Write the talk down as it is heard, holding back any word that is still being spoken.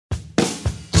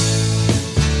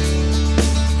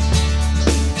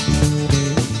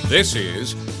This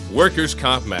is Workers'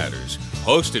 Comp Matters,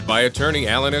 hosted by attorney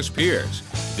Alan S. Pierce,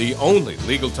 the only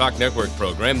Legal Talk Network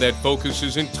program that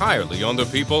focuses entirely on the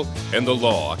people and the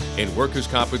law in workers'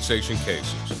 compensation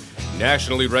cases.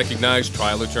 Nationally recognized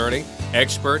trial attorney,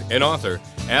 expert, and author,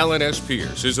 Alan S.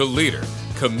 Pierce is a leader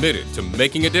committed to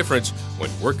making a difference when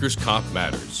workers' comp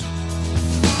matters.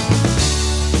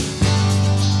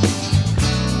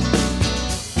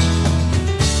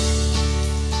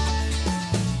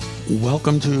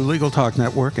 Welcome to Legal Talk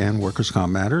Network and Workers'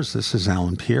 Comp Matters. This is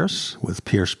Alan Pierce with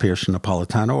Pierce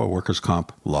Napolitano, a workers'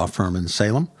 comp law firm in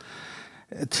Salem.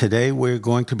 Today we're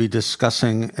going to be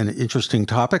discussing an interesting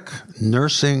topic,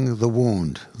 nursing the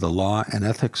wound, the law and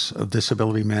ethics of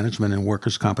disability management and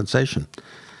workers' compensation.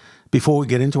 Before we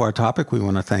get into our topic, we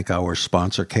want to thank our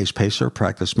sponsor, CasePacer,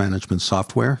 practice management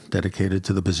software dedicated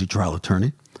to the busy trial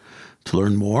attorney. To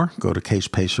learn more, go to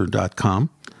casepacer.com.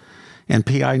 And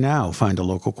PI Now, find a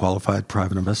local qualified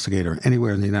private investigator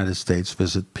anywhere in the United States.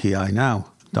 Visit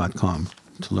pinow.com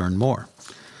to learn more.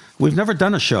 We've never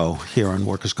done a show here on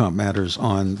Workers' Comp Matters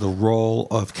on the role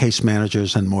of case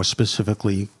managers and more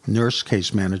specifically nurse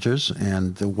case managers,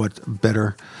 and what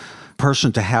better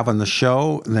person to have on the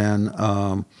show than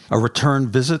a return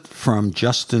visit from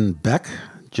Justin Beck.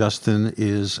 Justin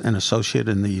is an associate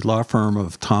in the law firm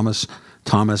of Thomas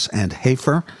and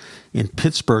Hafer in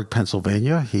Pittsburgh,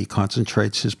 Pennsylvania. He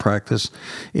concentrates his practice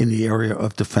in the area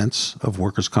of defense of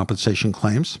workers' compensation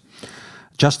claims.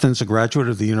 Justin's a graduate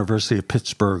of the University of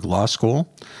Pittsburgh Law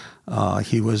School.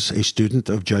 He was a student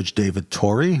of Judge David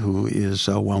Torrey, who is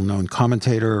a well-known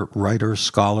commentator, writer,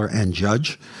 scholar, and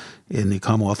judge in the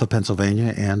Commonwealth of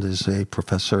Pennsylvania, and is a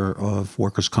professor of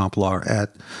workers' comp law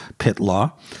at Pitt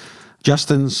Law.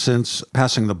 Justin, since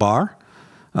passing the bar,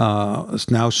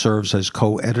 now serves as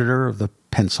co-editor of the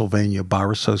Pennsylvania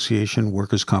Bar Association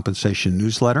Workers' Compensation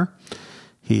newsletter.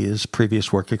 His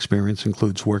previous work experience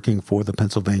includes working for the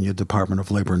Pennsylvania Department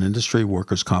of Labor and Industry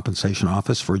Workers' Compensation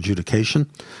Office for adjudication.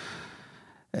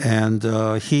 And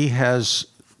he has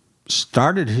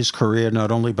started his career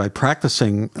not only by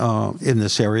practicing in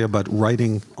this area, but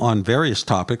writing on various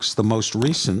topics. The most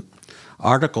recent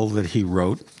article that he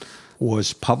wrote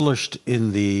was published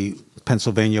in the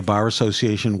Pennsylvania Bar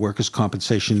Association Workers'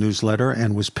 Compensation newsletter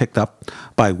and was picked up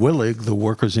by WILIG, the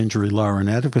Workers' Injury Law and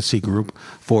Advocacy Group,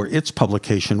 for its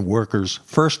publication, Workers'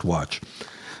 First Watch.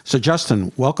 So,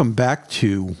 Justin, welcome back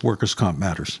to Workers' Comp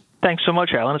Matters. Thanks so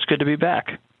much, Alan. It's good to be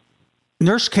back.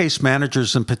 Nurse case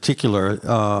managers in particular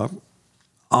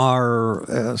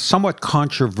are somewhat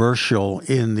controversial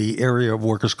in the area of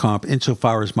workers' comp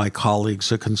insofar as my colleagues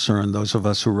are concerned, those of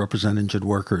us who represent injured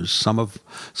workers. Some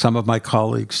of my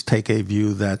colleagues take a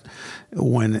view that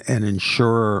when an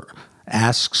insurer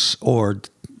asks or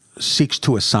seeks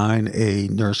to assign a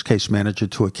nurse case manager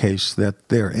to a case, that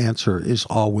their answer is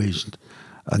always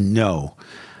a no.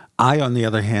 I, on the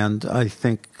other hand, I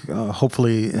think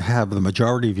hopefully have the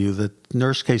majority view that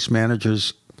nurse case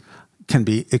managers can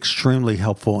be extremely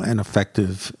helpful and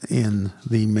effective in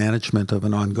the management of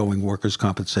an ongoing workers'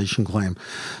 compensation claim.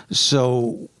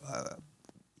 So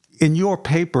in your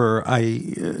paper, I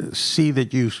see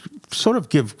that you sort of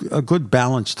give a good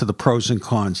balance to the pros and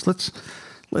cons.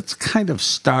 Let's kind of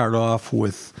start off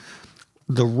with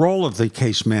the role of the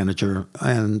case manager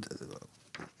and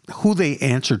who they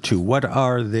answer to. What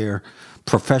are their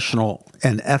professional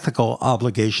and ethical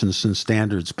obligations and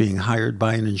standards being hired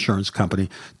by an insurance company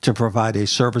to provide a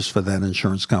service for that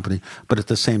insurance company, but at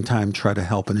the same time try to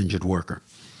help an injured worker?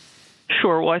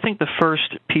 Sure. Well, I think the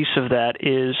first piece of that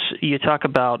is you talk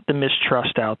about the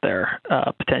mistrust out there,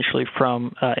 potentially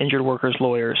from injured workers'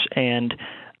 lawyers, and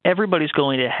everybody's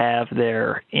going to have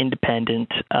their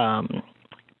independent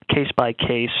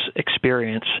case-by-case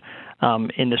experience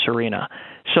in this arena.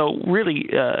 So really,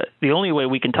 the only way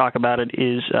we can talk about it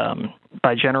is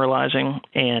by generalizing,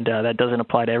 and that doesn't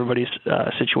apply to everybody's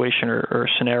situation or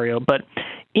scenario. But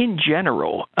in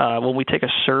general, when we take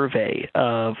a survey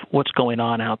of what's going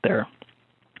on out there,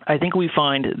 I think we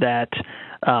find that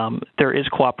there is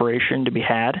cooperation to be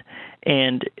had,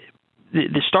 and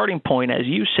the starting point, as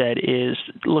you said, is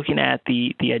looking at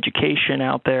the education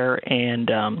out there and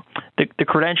the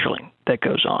credentialing that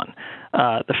goes on.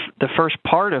 The first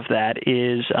part of that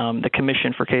is the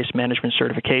Commission for Case Management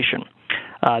Certification.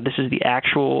 This is the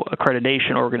actual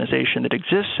accreditation organization that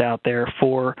exists out there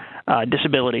for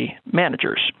disability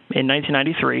managers. In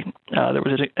 1993, there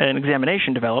was an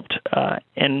examination developed,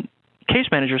 and case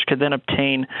managers could then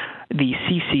obtain the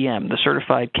CCM, the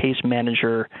Certified Case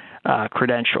Manager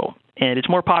credential. And it's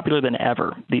more popular than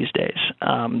ever these days.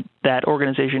 That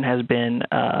organization has been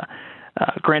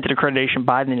granted accreditation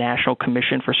by the National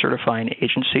Commission for Certifying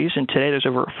Agencies, and today there's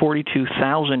over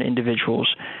 42,000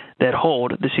 individuals that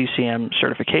hold the CCM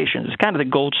certification. It's kind of the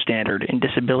gold standard in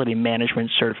disability management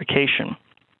certification.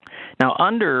 Now,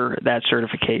 under that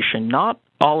certification, not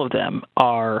all of them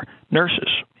are nurses.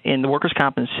 In the workers'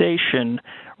 compensation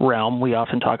realm, we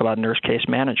often talk about nurse case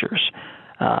managers.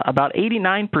 About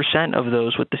 89% of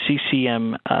those with the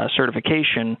CCM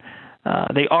certification,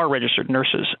 they are registered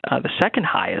nurses. The second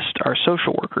highest are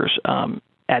social workers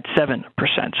at 7%.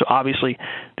 So obviously,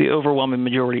 the overwhelming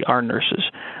majority are nurses.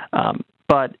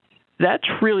 But that's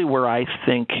really where I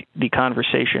think the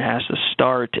conversation has to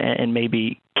start and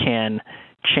maybe can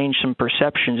change some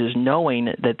perceptions, is knowing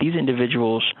that these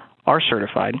individuals are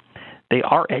certified, they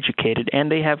are educated,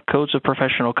 and they have codes of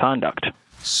professional conduct.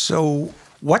 So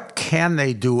what can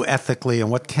they do ethically and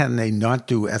what can they not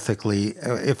do ethically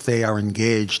if they are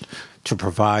engaged to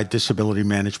provide disability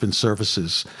management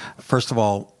services? First of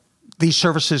all, these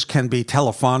services can be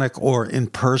telephonic or in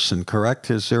person,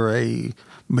 correct? Is there a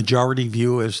majority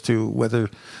view as to whether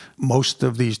most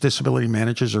of these disability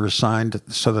managers are assigned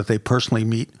so that they personally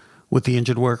meet with the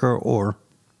injured worker or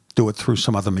do it through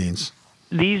some other means?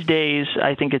 These days,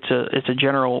 I think it's a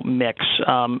general mix.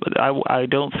 I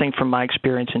don't think, from my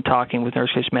experience in talking with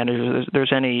nurse case managers,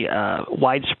 there's any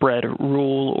widespread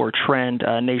rule or trend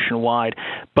nationwide.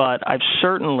 But I've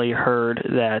certainly heard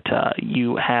that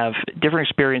you have different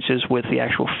experiences with the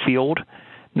actual field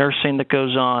nursing that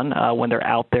goes on when they're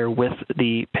out there with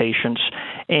the patients,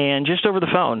 and just over the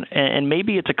phone. And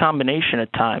maybe it's a combination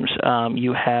at times.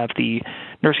 You have the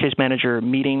nurse case manager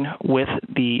meeting with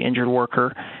the injured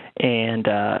worker and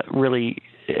really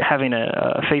having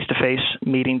a face-to-face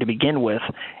meeting to begin with.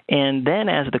 And then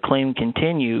as the claim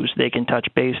continues, they can touch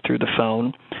base through the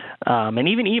phone and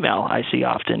even email, I see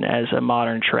often as a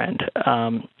modern trend.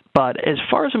 But as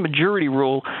far as a majority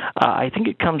rule, I think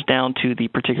it comes down to the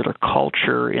particular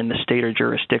culture in the state or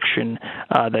jurisdiction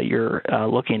that you're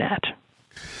looking at.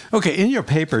 Okay, in your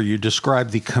paper, you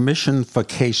describe the Commission for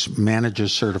Case Manager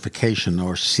Certification,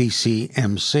 or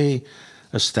CCMC,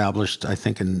 established, I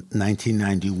think, in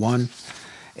 1991.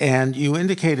 And you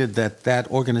indicated that that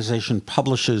organization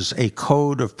publishes a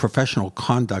code of professional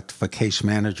conduct for case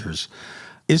managers.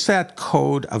 Is that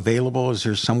code available? Is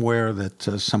there somewhere that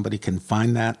somebody can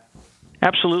find that?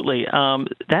 Absolutely.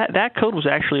 That code was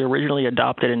actually originally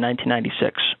adopted in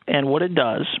 1996, and what it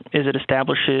does is it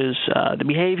establishes the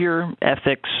behavior,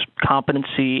 ethics,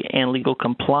 competency, and legal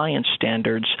compliance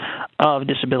standards of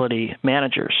disability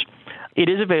managers. It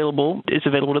is available. It's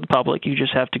available to the public. You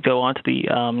just have to go onto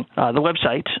the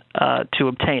website to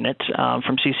obtain it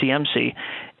from CCMC.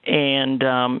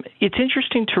 And it's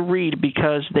interesting to read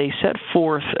because they set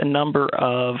forth a number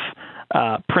of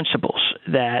principles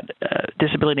that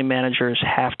disability managers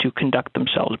have to conduct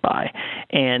themselves by.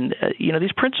 And,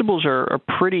 these principles are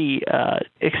pretty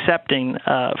accepting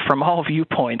from all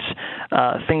viewpoints,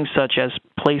 things such as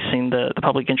placing the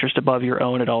public interest above your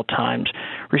own at all times,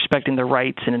 respecting the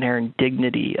rights and inherent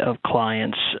dignity of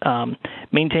clients,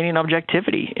 maintaining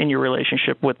objectivity in your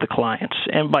relationship with the clients.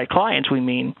 And by clients, we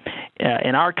mean,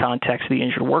 in our context, the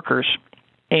injured workers.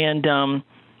 And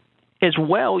as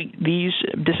well, these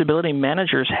disability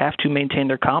managers have to maintain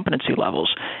their competency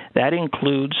levels. That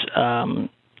includes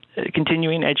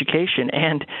continuing education.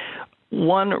 And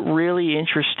one really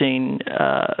interesting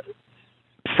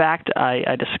fact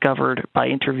I discovered by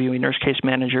interviewing nurse case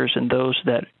managers and those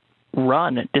that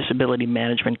run disability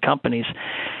management companies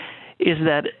is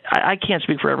that I can't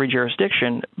speak for every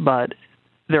jurisdiction, but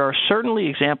there are certainly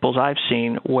examples I've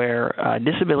seen where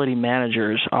disability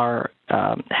managers are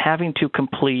having to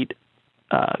complete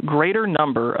greater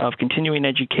number of continuing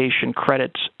education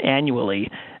credits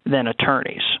annually than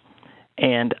attorneys.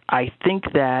 And I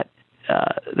think that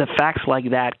the facts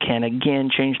like that can, again,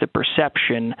 change the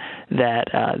perception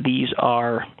that these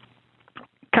are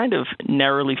kind of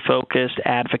narrowly focused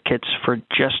advocates for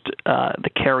just the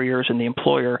carriers and the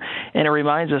employer. And it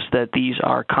reminds us that these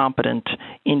are competent,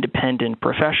 independent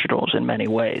professionals in many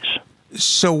ways.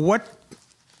 So what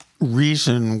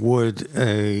reason would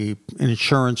an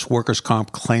insurance workers'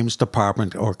 comp claims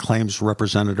department or claims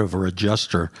representative or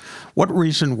adjuster, what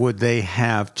reason would they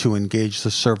have to engage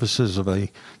the services of a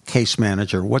case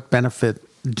manager? What benefit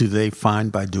do they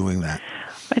find by doing that?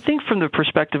 I think from the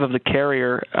perspective of the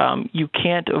carrier, you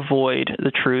can't avoid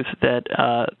the truth that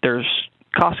there's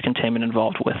cost containment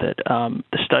involved with it.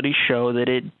 The studies show that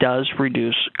it does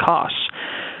reduce costs.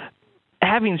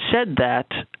 Having said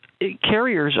that,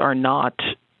 carriers are not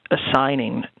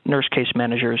assigning nurse case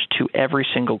managers to every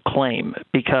single claim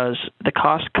because the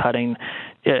cost cutting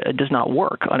does not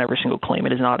work on every single claim.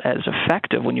 It is not as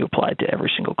effective when you apply it to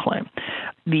every single claim.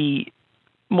 The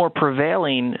more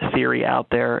prevailing theory out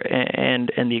there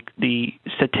and the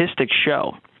statistics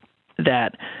show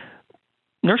that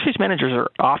nurse case managers are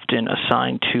often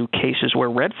assigned to cases where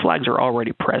red flags are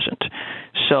already present.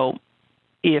 So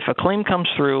if a claim comes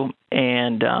through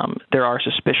and there are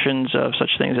suspicions of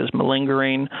such things as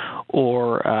malingering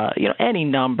or any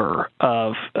number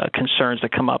of concerns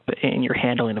that come up in your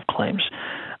handling of claims,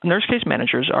 nurse case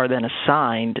managers are then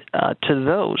assigned to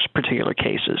those particular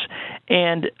cases.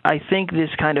 And I think this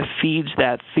kind of feeds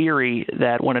that theory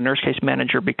that when a nurse case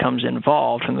manager becomes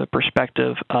involved from the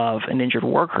perspective of an injured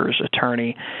worker's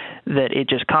attorney, that it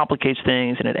just complicates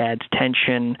things and it adds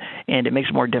tension and it makes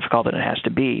it more difficult than it has to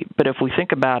be. But if we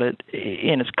think about it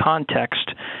in its context,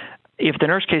 if the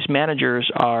nurse case managers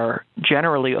are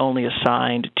generally only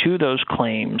assigned to those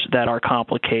claims that are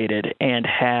complicated and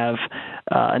have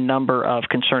a number of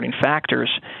concerning factors,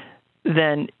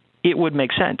 then it would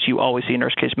make sense. You always see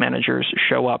nurse case managers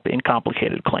show up in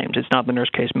complicated claims. It's not the nurse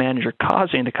case manager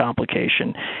causing the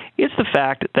complication. It's the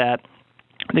fact that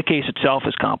the case itself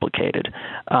is complicated.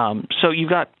 So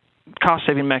you've got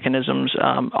cost-saving mechanisms.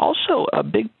 Also, a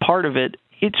big part of it,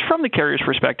 it's from the carrier's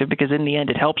perspective because in the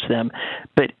end it helps them,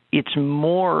 but it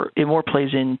more plays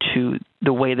into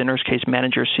the way the nurse case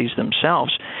manager sees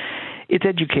themselves. It's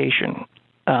education.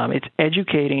 It's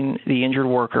educating the injured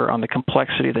worker on the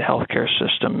complexity of the healthcare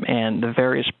system and the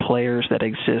various players that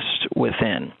exist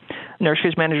within. Nurse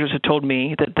case managers have told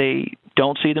me that they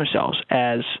don't see themselves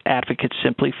as advocates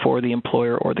simply for the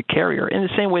employer or the carrier in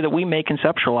the same way that we may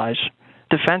conceptualize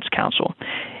defense counsel.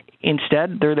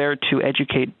 Instead, they're there to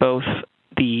educate both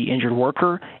the injured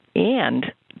worker and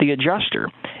the adjuster.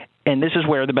 And this is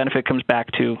where the benefit comes back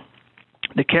to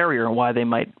the carrier and why they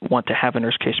might want to have a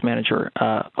nurse case manager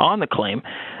on the claim.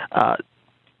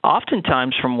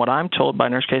 Oftentimes, from what I'm told by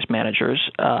nurse case managers,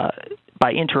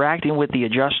 by interacting with the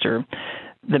adjuster,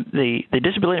 the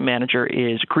disability manager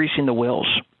is greasing the wheels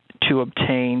to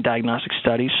obtain diagnostic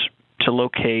studies, to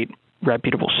locate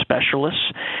reputable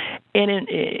specialists, and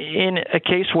in a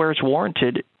case where it's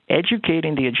warranted,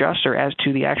 educating the adjuster as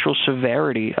to the actual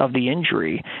severity of the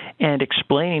injury and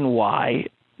explaining why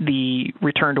the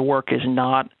return to work is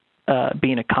not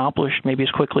being accomplished maybe as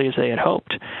quickly as they had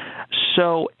hoped.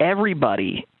 So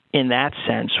everybody in that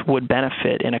sense would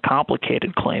benefit in a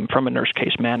complicated claim from a nurse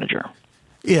case manager.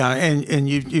 Yeah, and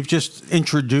you've just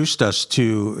introduced us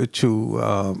to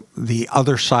the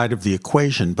other side of the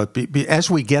equation. But as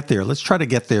we get there, let's try to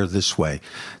get there this way.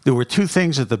 There were two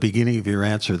things at the beginning of your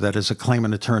answer that, as a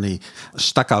claimant attorney,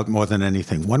 stuck out more than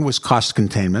anything. One was cost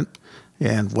containment.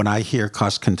 And when I hear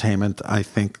cost containment, I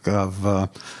think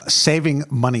of saving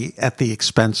money at the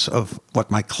expense of what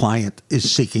my client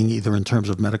is seeking, either in terms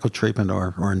of medical treatment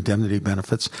or indemnity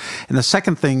benefits. And the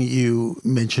second thing you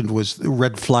mentioned was the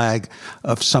red flag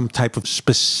of some type of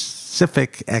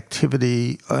specific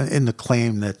activity in the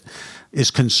claim that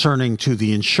is concerning to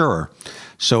the insurer.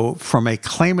 So from a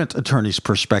claimant attorney's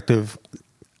perspective,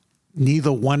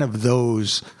 neither one of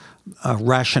those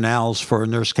rationales for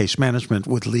nurse case management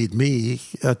would lead me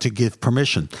to give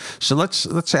permission. So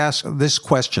let's ask this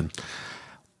question.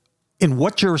 In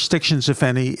what jurisdictions, if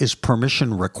any, is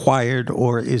permission required,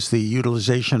 or is the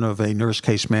utilization of a nurse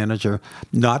case manager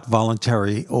not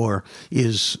voluntary or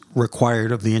is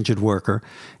required of the injured worker?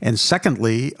 And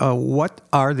secondly, what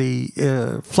are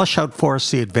flesh out for us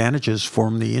the advantages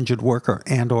from the injured worker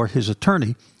and or his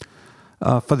attorney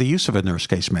for the use of a nurse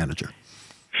case manager?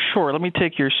 Sure. Let me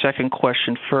take your second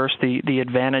question first, the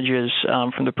advantages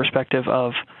from the perspective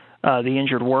of the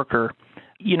injured worker.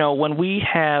 You know, when we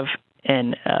have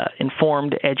an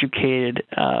informed, educated,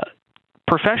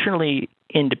 professionally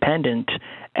independent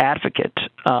advocate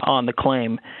on the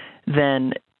claim,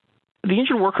 then the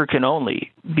injured worker can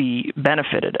only be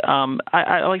benefited.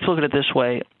 I like to look at it this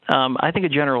way. I think a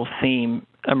general theme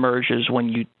emerges when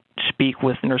you speak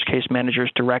with nurse case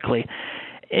managers directly,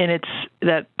 and it's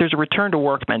that there's a return to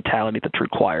work mentality that's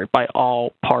required by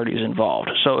all parties involved.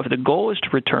 So if the goal is to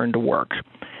return to work,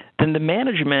 then the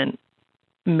management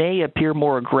may appear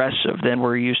more aggressive than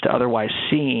we're used to otherwise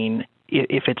seeing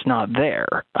if it's not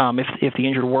there. If the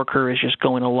injured worker is just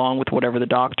going along with whatever the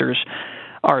doctors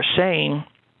are saying,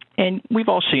 and we've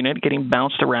all seen it, getting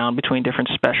bounced around between different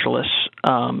specialists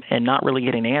and not really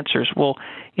getting answers. Well,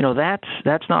 you know,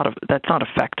 that's not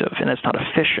effective and that's not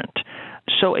efficient.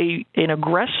 So an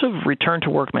aggressive return to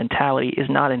work mentality is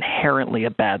not inherently a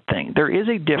bad thing. There is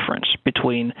a difference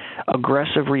between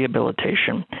aggressive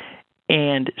rehabilitation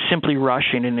and simply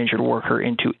rushing an injured worker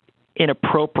into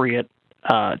inappropriate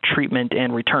treatment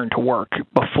and return to work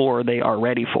before they are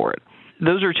ready for it.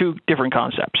 Those are two different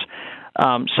concepts.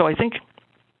 So I think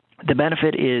the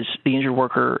benefit is the injured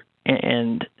worker,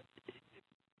 and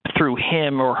through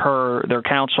him or her, their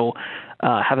counsel,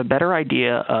 have a better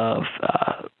idea of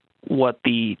what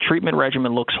the treatment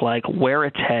regimen looks like, where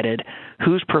it's headed,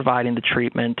 who's providing the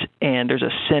treatment, and there's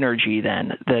a synergy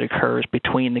then that occurs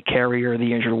between the carrier,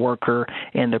 the injured worker,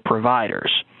 and the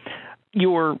providers.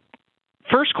 Your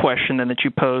first question then that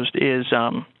you posed is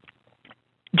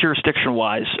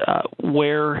jurisdiction-wise,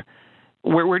 where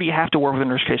do you have to work with a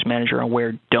nurse case manager and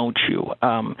where don't you?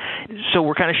 So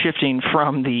we're kind of shifting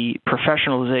from the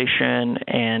professionalization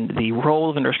and the role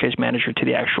of the nurse case manager to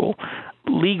the actual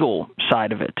legal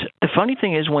side of it. The funny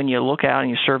thing is when you look out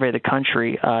and you survey the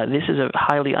country, this is a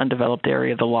highly undeveloped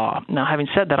area of the law. Now, having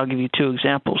said that, I'll give you two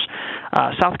examples.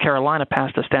 South Carolina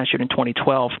passed a statute in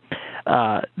 2012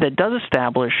 that does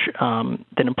establish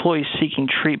that employees seeking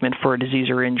treatment for a disease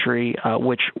or injury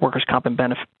which workers'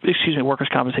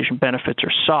 compensation benefits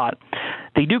are sought,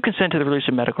 they do consent to the release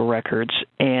of medical records,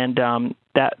 and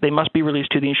that they must be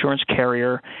released to the insurance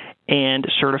carrier and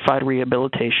certified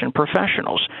rehabilitation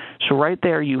professionals. So right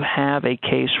there you have a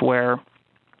case where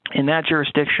in that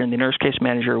jurisdiction the nurse case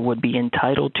manager would be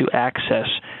entitled to access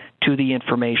to the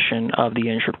information of the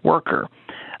injured worker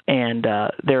and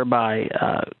thereby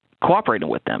cooperating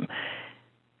with them.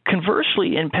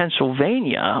 Conversely, in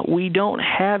Pennsylvania, we don't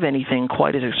have anything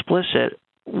quite as explicit.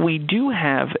 We do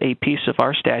have a piece of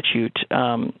our statute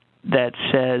that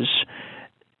says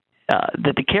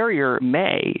that the carrier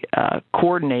may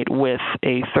coordinate with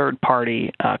a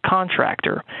third-party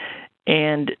contractor,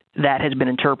 and that has been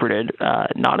interpreted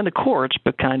not in the courts,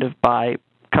 but kind of by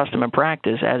custom and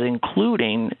practice as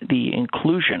including the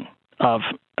inclusion of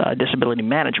disability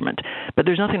management. But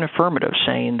there's nothing affirmative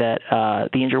saying that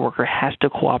the injured worker has to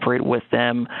cooperate with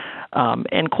them,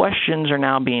 and questions are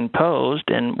now being posed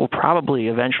and will probably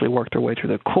eventually work their way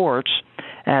through the courts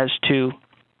as to,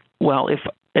 well, if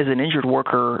as an injured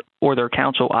worker or their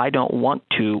counsel, I don't want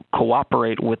to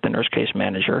cooperate with the nurse case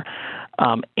manager,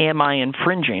 am I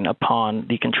infringing upon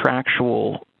the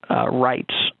contractual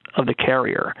rights of the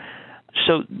carrier?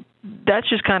 So that's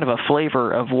just kind of a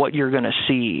flavor of what you're going to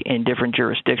see in different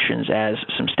jurisdictions as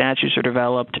some statutes are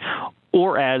developed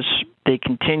or as they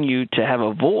continue to have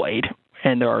a void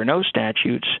and there are no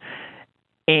statutes,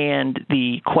 and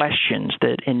the questions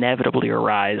that inevitably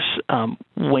arise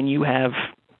when you have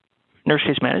nurse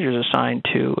case managers assigned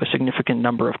to a significant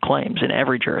number of claims in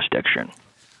every jurisdiction.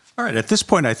 All right. At this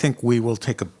point, I think we will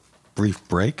take a brief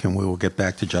break and we will get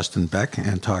back to Justin Beck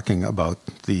and talking about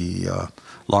the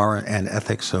law and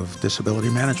ethics of disability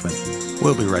management.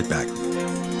 We'll be right back.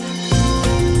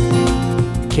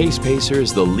 CasePacer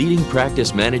is the leading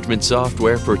practice management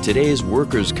software for today's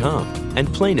workers' comp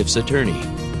and plaintiff's attorney.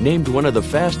 Named one of the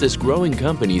fastest growing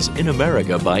companies in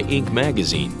America by Inc.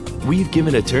 magazine, we've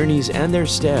given attorneys and their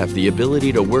staff the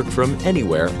ability to work from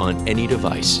anywhere on any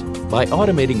device. By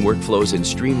automating workflows and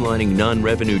streamlining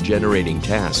non-revenue generating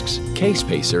tasks,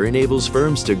 CasePacer enables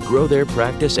firms to grow their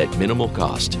practice at minimal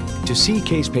cost. To see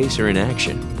CasePacer in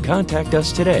action, contact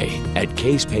us today at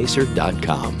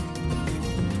casepacer.com.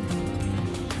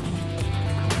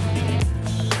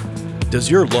 Does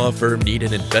your law firm need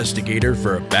an investigator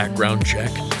for a background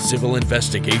check, civil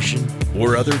investigation,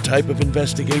 or other type of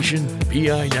investigation?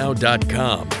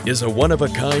 PINow.com is a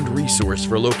one-of-a-kind resource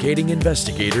for locating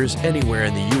investigators anywhere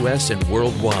in the U.S. and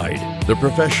worldwide. The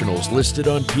professionals listed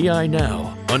on PI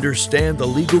Now understand the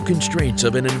legal constraints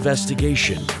of an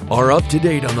investigation, are up to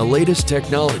date on the latest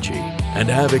technology, and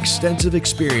have extensive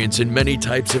experience in many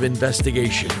types of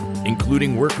investigation,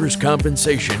 including workers'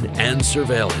 compensation and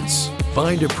surveillance.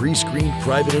 Find a pre-screened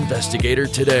private investigator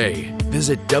today.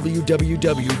 Visit www.pinow.com.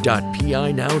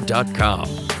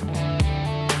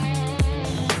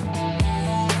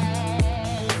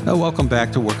 Welcome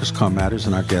back to Workers' Comp Matters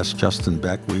and our guest, Justin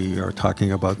Beck. We are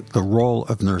talking about the role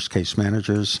of nurse case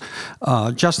managers.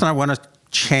 Justin, I want to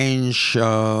change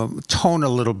tone a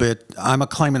little bit. I'm a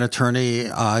claimant attorney.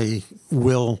 I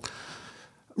will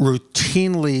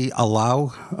routinely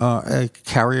allow a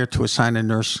carrier to assign a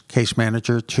nurse case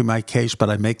manager to my case, but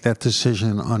I make that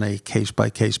decision on a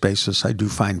case-by-case basis. I do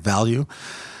find value,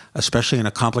 especially in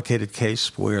a complicated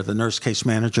case where the nurse case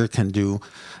manager can do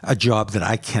a job that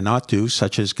I cannot do,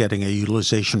 such as getting a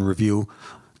utilization review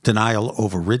denial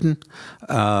overridden,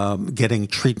 getting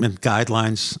treatment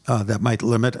guidelines that might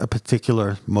limit a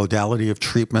particular modality of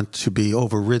treatment to be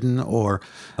overridden or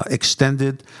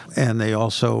extended. And they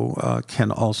also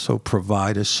can also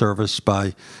provide a service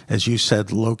by, as you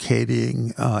said,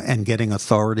 locating and getting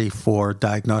authority for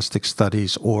diagnostic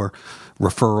studies or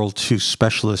referral to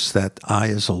specialists that I,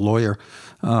 as a lawyer,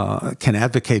 can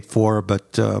advocate for,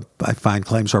 but I find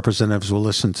claims representatives will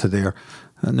listen to their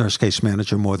nurse case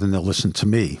manager more than they'll listen to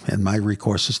me. And my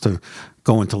recourse is to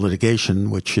go into litigation,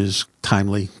 which is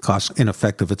timely, cost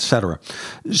ineffective, et cetera.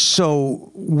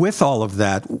 So with all of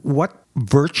that, what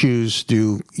virtues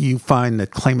do you find that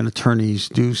claimant attorneys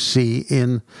do see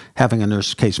in having a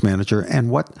nurse case manager, and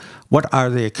what are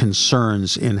their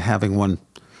concerns in having one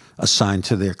assigned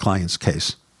to their client's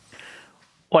case?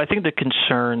 Well, I think the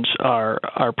concerns are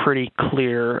pretty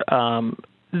clear,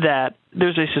 that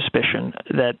there's a suspicion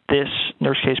that this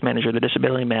nurse case manager, the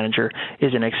disability manager,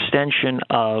 is an extension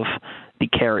of the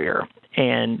carrier.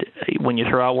 And when you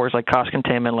throw out words like cost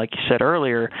containment, like you said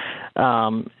earlier,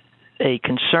 a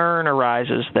concern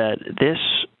arises that this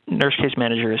nurse case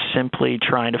manager is simply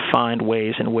trying to find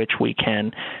ways in which we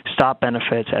can stop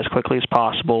benefits as quickly as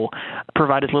possible,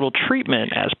 provide as little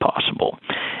treatment as possible.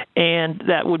 And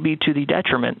that would be to the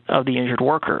detriment of the injured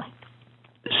worker.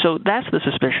 So that's the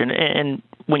suspicion. And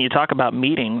when you talk about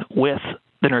meeting with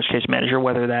the nurse case manager,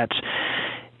 whether that's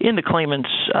in the claimant's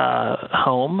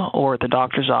home or at the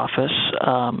doctor's office,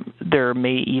 there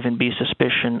may even be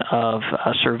suspicion of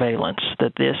surveillance,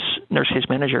 that this nurse case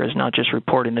manager is not just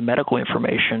reporting the medical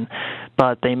information,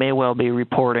 but they may well be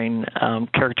reporting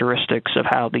characteristics of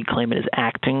how the claimant is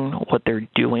acting, what they're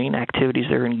doing, activities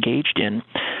they're engaged in.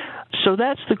 So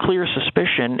that's the clear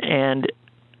suspicion, and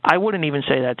I wouldn't even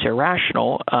say that's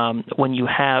irrational when you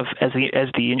have, as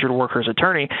the injured worker's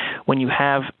attorney, when you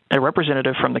have a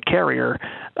representative from the carrier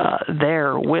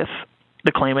there with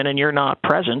the claimant and you're not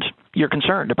present, you're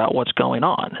concerned about what's going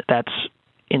on. That's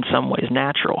in some ways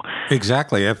natural.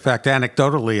 Exactly. In fact,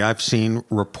 anecdotally, I've seen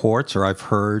reports or I've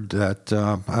heard that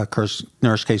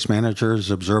nurse case managers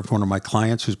observed one of my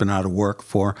clients who's been out of work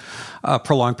for a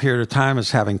prolonged period of time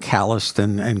as having calloused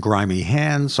and grimy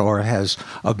hands, or has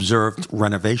observed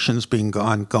renovations being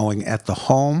ongoing at the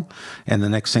home. And the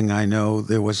next thing I know,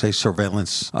 there was a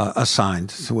surveillance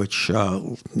assigned, which,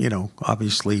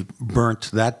 obviously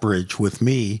burnt that bridge with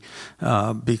me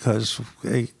because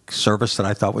a service that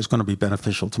I thought was going to be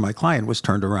beneficial to my client was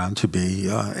turned around to be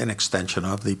an extension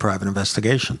of the private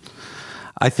investigation.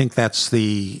 I think that's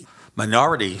the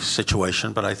minority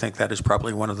situation, but I think that is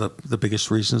probably one of the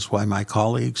biggest reasons why my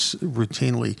colleagues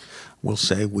routinely will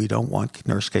say we don't want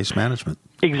nurse case management.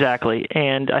 Exactly.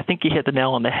 And I think you hit the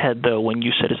nail on the head, though, when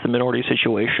you said it's the minority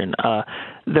situation.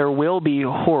 There will be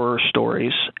horror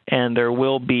stories and there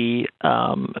will be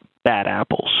bad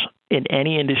apples in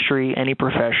any industry, any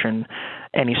profession,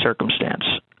 any circumstance.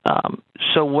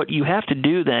 So what you have to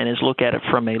do then is look at it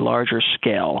from a larger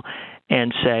scale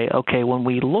and say, okay, when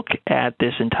we look at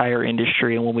this entire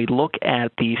industry and when we look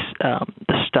at these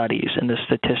the studies and the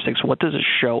statistics, what does it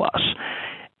show us?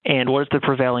 And what is the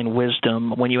prevailing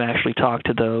wisdom when you actually talk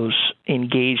to those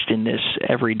engaged in this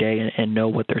every day and know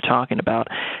what they're talking about?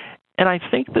 And I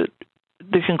think that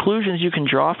the conclusions you can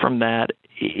draw from that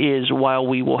is, while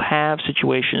we will have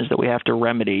situations that we have to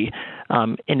remedy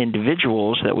in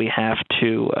individuals that we have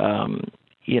to,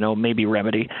 maybe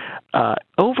remedy,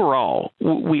 overall,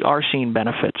 we are seeing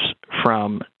benefits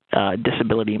from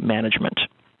disability management,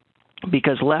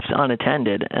 because left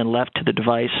unattended and left to the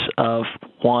device of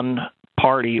one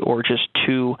party or just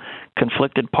two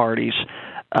conflicted parties,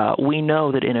 we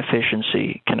know that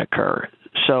inefficiency can occur.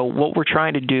 So what we're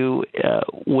trying to do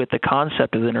with the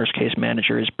concept of the nurse case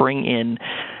manager is bring in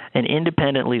an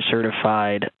independently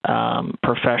certified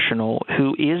professional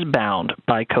who is bound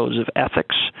by codes of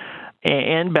ethics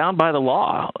and bound by the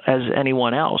law as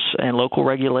anyone else and local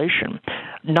regulation.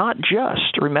 Not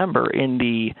just, remember, in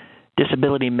the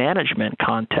disability management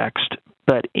context,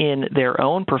 but in their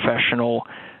own professional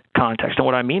context. And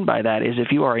what I mean by that is, if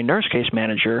you are a nurse case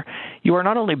manager, you are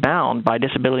not only bound by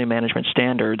disability management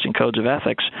standards and codes of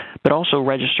ethics, but also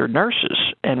registered nurses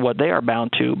and what they are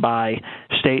bound to by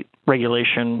state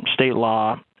regulation, state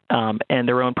law, and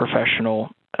their own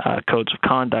professional codes of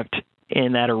conduct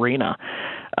in that arena.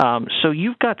 So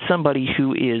you've got somebody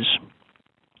who is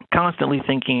constantly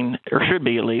thinking, or should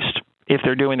be at least, if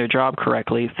they're doing their job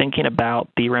correctly, thinking about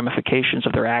the ramifications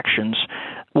of their actions.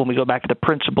 When we go back to the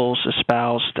principles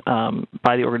espoused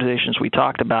by the organizations we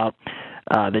talked about,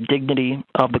 the dignity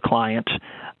of the client,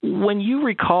 when you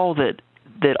recall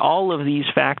that all of these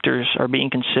factors are being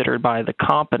considered by the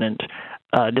competent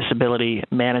disability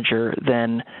manager,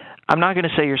 then I'm not going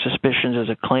to say your suspicions as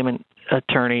a claimant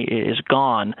attorney is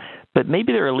gone, but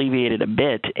maybe they're alleviated a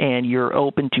bit, and you're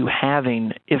open to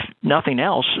having, if nothing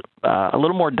else, a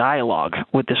little more dialogue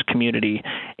with this community.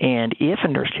 And if a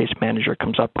nurse case manager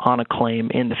comes up on a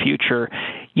claim in the future,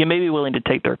 you may be willing to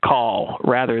take their call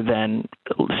rather than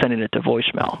sending it to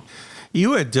voicemail.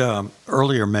 You had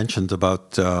earlier mentioned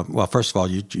about, well, first of all,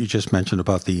 you just mentioned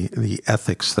about the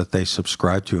ethics that they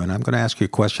subscribe to, and I'm going to ask you a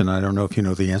question. I don't know if you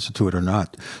know the answer to it or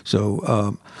not.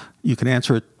 So you can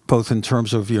answer it both in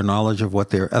terms of your knowledge of what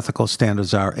their ethical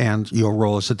standards are and your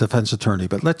role as a defense attorney.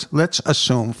 But let's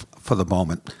assume for the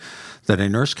moment that a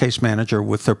nurse case manager,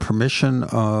 with the permission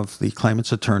of the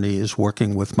claimant's attorney, is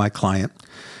working with my client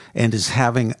and is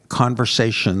having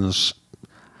conversations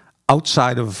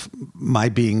outside of my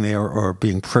being there or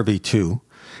being privy to,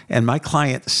 and my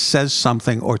client says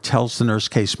something or tells the nurse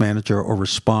case manager or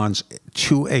responds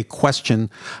to a question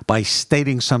by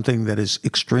stating something that is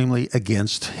extremely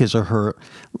against his or her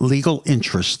legal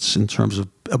interests in terms of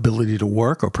ability to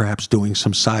work or perhaps doing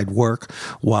some side work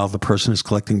while the person is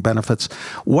collecting benefits.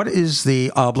 What is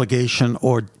the obligation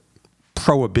or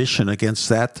prohibition against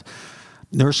that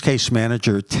nurse case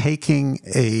manager taking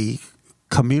a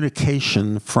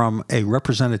communication from a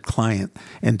represented client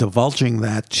and divulging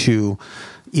that to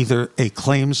either a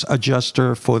claims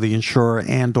adjuster for the insurer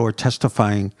and or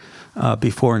testifying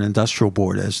before an industrial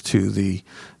board as to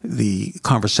the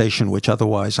conversation, which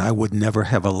otherwise I would never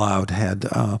have allowed had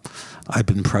I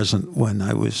been present when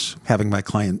I was having my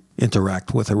client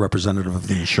interact with a representative of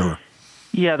the insurer?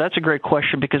 Yeah, that's a great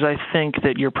question, because I think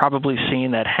that you're probably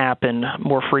seeing that happen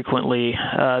more frequently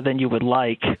than you would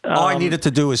like. All I needed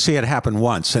to do is see it happen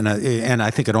once, and I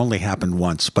think it only happened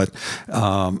once. But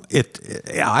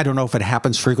I don't know if it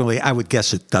happens frequently. I would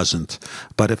guess it doesn't.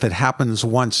 But if it happens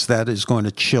once, that is going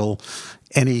to chill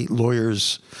any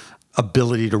lawyer's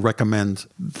ability to recommend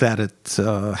that it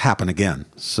happen again.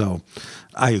 So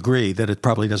I agree that it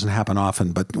probably doesn't happen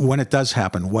often. But when it does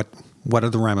happen, what are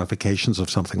the ramifications of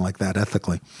something like that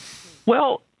ethically?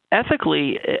 Well,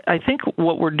 ethically, I think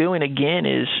what we're doing again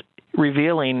is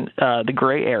revealing the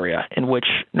gray area in which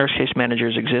nurse case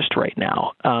managers exist right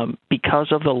now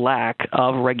because of the lack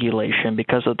of regulation,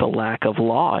 because of the lack of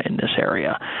law in this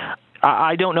area.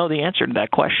 I don't know the answer to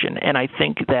that question, and I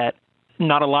think that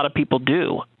not a lot of people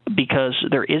do, because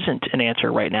there isn't an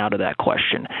answer right now to that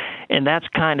question. And that's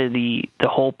kind of the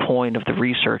whole point of the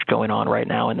research going on right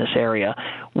now in this area.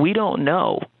 We don't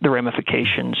know the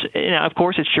ramifications. And of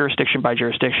course, it's jurisdiction by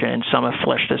jurisdiction, and some have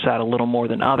fleshed this out a little more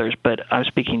than others, but I'm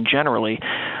speaking generally.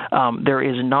 There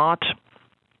is not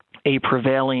a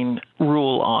prevailing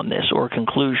rule on this or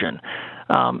conclusion.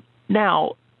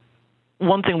 Now,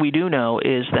 one thing we do know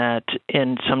is that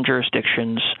in some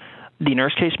jurisdictions, the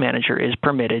nurse case manager is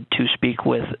permitted to speak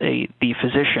with the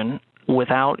physician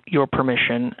without your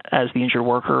permission as the injured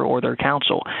worker or their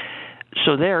counsel.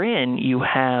 So therein, you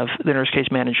have the nurse case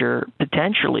manager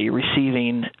potentially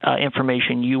receiving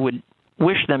information you would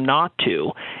wish them not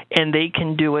to, and they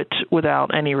can do it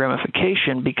without any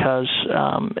ramification because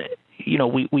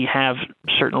we have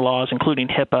certain laws, including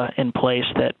HIPAA, in place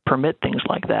that permit things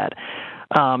like that.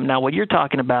 Now, what you're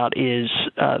talking about is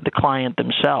the client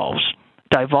themselves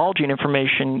divulging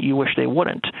information you wish they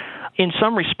wouldn't. In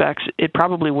some respects, it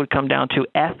probably would come down to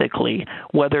ethically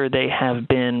whether they have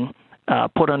been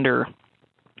put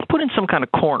in some kind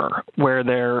of corner where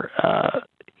they're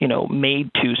made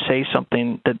to say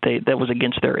something that was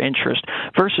against their interest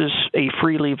versus a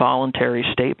freely voluntary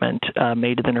statement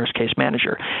made to the nurse case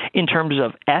manager. In terms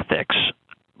of ethics,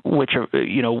 which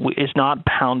is not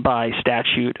bound by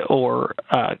statute or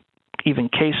even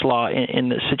case law in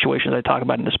the situations I talk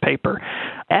about in this paper,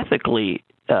 ethically,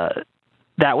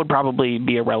 that would probably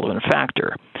be a relevant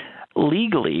factor.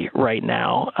 Legally, right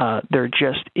now, there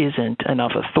just isn't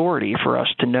enough authority for us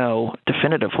to know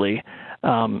definitively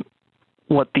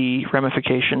what the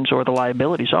ramifications or the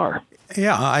liabilities are.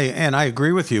 Yeah, I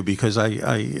agree with you because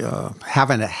I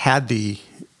haven't had the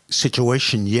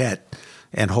situation yet,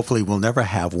 and hopefully we'll never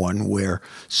have one where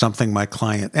something my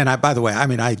client, and by the way,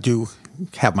 I do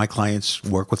have my clients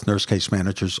work with nurse case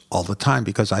managers all the time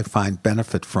because I find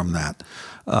benefit from that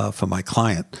for my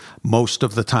client most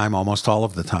of the time, almost all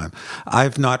of the time.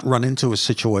 I've not run into a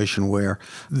situation where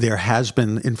there has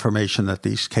been information that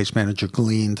the case manager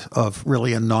gleaned of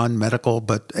really a non-medical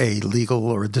but a legal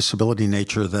or a disability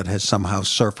nature that has somehow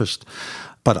surfaced.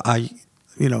 But I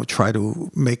try to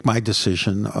make my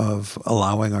decision of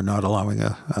allowing or not allowing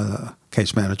a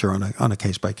case manager on a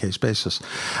case-by-case basis.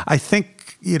 I think,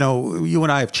 you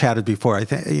and I have chatted before. I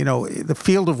think, the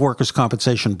field of workers'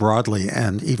 compensation broadly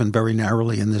and even very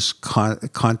narrowly in this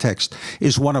context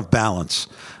is one of balance.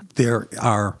 there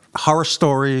are horror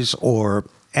stories or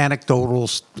anecdotal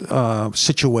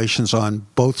situations on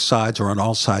both sides or on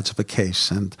all sides of a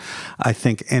case. And I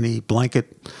think any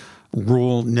blanket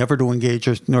rule never to engage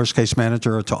a nurse case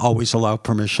manager or to always allow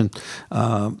permission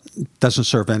doesn't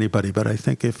serve anybody. But I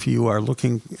think if you are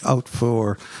looking out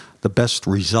for the best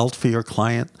result for your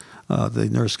client, the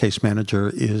nurse case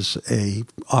manager is a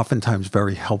oftentimes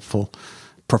very helpful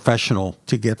professional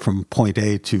to get from point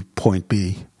A to point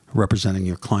B representing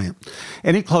your client.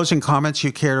 Any closing comments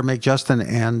you care to make, Justin?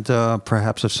 And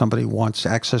perhaps if somebody wants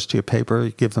access to your paper,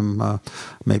 give them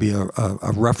maybe a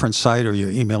reference site or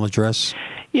your email address.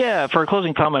 Yeah, for a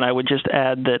closing comment, I would just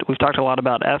add that we've talked a lot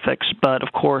about ethics, but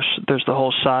of course there's the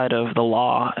whole side of the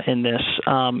law in this.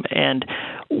 And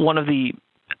one of the,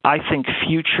 I think,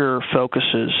 future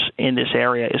focuses in this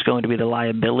area is going to be the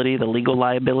liability, the legal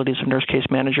liabilities of nurse case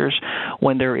managers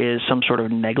when there is some sort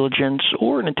of negligence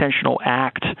or an intentional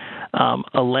act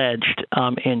alleged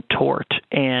in tort.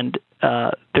 And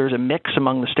there's a mix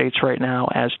among the states right now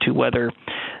as to whether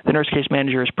the nurse case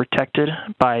manager is protected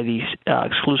by the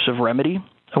exclusive remedy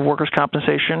of workers'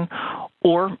 compensation,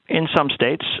 or in some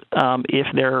states, if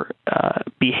their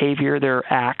behavior, their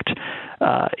act,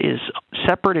 is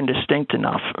separate and distinct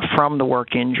enough from the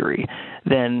work injury,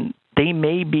 then they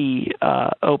may be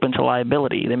open to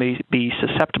liability. They may be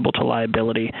susceptible to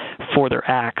liability for their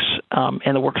acts,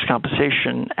 and the Workers'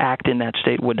 Compensation Act in that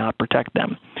state would not protect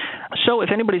them. So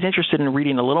if anybody's interested in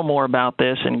reading a little more about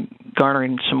this and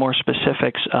garnering some more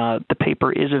specifics, the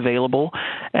paper is available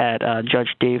at Judge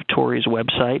Dave Torrey's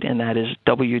website, and that is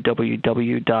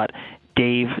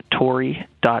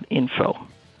www.davetorrey.info.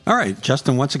 All right,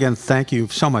 Justin, once again, thank you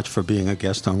so much for being a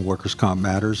guest on Workers' Comp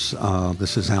Matters.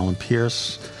 This is Alan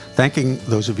Pierce. Thanking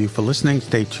those of you for listening.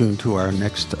 Stay tuned to our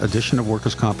next edition of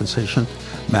Workers' Compensation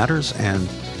Matters, and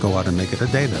go out and make it a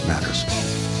day that matters.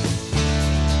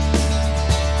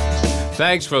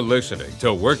 Thanks for listening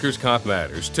to Workers' Comp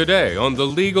Matters today on the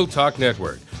Legal Talk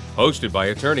Network, hosted by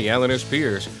attorney Alan S.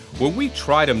 Pierce, where we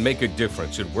try to make a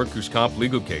difference in workers' comp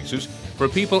legal cases for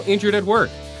people injured at work.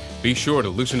 Be sure to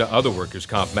listen to other Workers'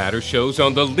 Comp Matters shows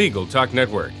on the Legal Talk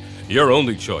Network, your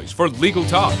only choice for legal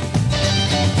talk.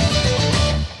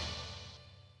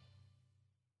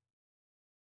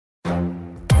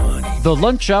 The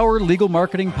Lunch Hour Legal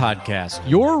Marketing Podcast,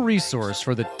 your resource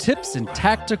for the tips and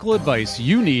tactical advice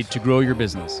you need to grow your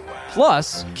business.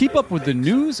 Plus, keep up with the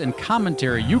news and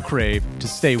commentary you crave to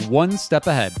stay one step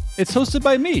ahead. It's hosted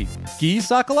by me, Guy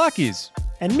Sakalakis.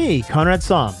 And me, Conrad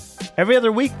Somm. Every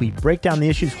other week, we break down the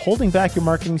issues holding back your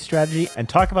marketing strategy and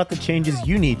talk about the changes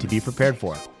you need to be prepared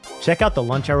for. Check out the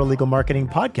Lunch Hour Legal Marketing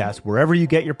Podcast wherever you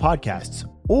get your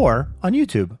podcasts or on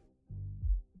YouTube.